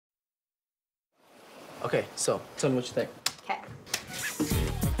Okay, so tell me what you think. Okay.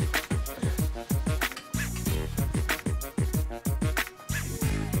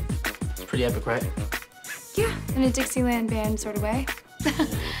 Pretty epic, right? Yeah, in a Dixieland band sort of way.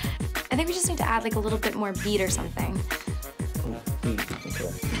 I think we just need to add like a little bit more beat or something. Okay.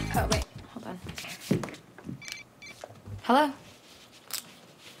 Oh, wait, hold on. Hello?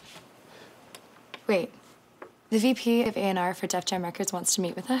 Wait, the VP of A&R for Def Jam Records wants to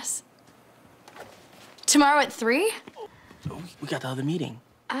meet with us? Tomorrow at 3? We got the other meeting.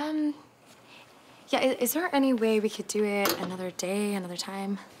 Yeah, is there any way we could do it another day, another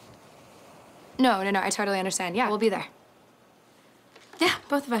time? No, I totally understand. Yeah, we'll be there. Yeah,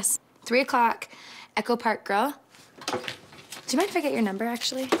 both of us. 3 o'clock, Echo Park Grill. Do you mind if I get your number,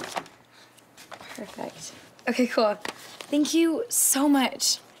 actually? Perfect. Okay, cool. Thank you so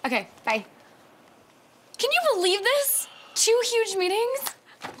much. Okay, bye. Can you believe this? 2 huge meetings?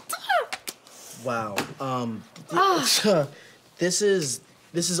 Wow. This is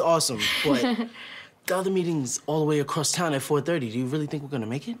awesome, but the other meeting's all the way across town at 4:30. Do you really think we're gonna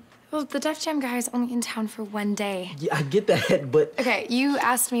make it? Well, the Def Jam guy is only in town for 1 day. Yeah, I get that, but... Okay, you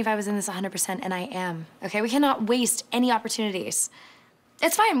asked me if I was in this 100%, and I am. Okay, we cannot waste any opportunities.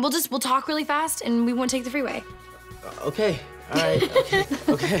 It's fine. We'll talk really fast, and we won't take the freeway. Okay. All right.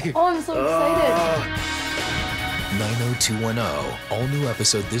 Okay. Oh, I'm so excited. 90210, all new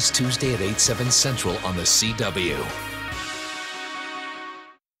episode this Tuesday at 8/7 Central on the CW.